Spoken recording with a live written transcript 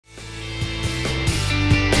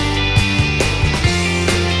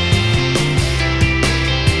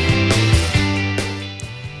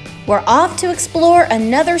We're off to explore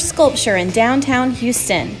another sculpture in downtown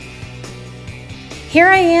Houston. Here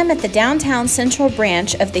I am at the downtown central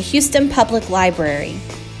branch of the Houston Public Library.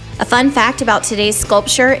 A fun fact about today's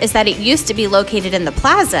sculpture is that it used to be located in the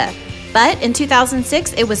plaza, but in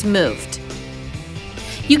 2006 it was moved.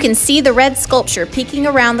 You can see the red sculpture peeking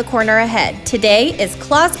around the corner ahead. Today is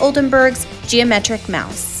Claes Oldenburg's geometric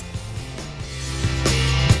mouse.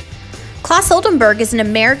 Claes Oldenburg is an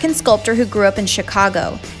American sculptor who grew up in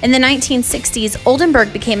Chicago. In the 1960s,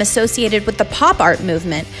 Oldenburg became associated with the pop art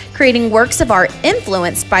movement, creating works of art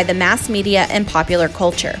influenced by the mass media and popular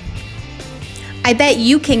culture. I bet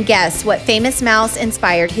you can guess what famous mouse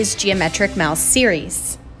inspired his geometric mouse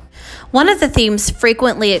series. One of the themes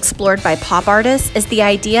frequently explored by pop artists is the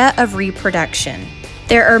idea of reproduction.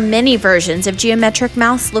 There are many versions of geometric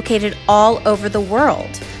mouse located all over the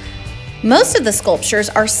world. Most of the sculptures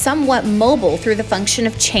are somewhat mobile through the function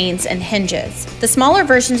of chains and hinges. The smaller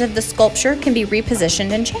versions of the sculpture can be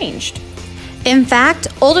repositioned and changed. In fact,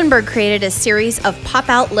 Oldenburg created a series of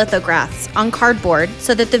pop-out lithographs on cardboard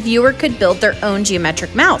so that the viewer could build their own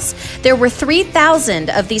geometric mouse. There were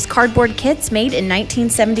 3,000 of these cardboard kits made in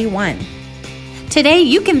 1971. Today,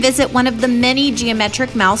 you can visit one of the many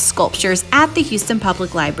geometric mouse sculptures at the Houston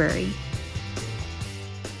Public Library.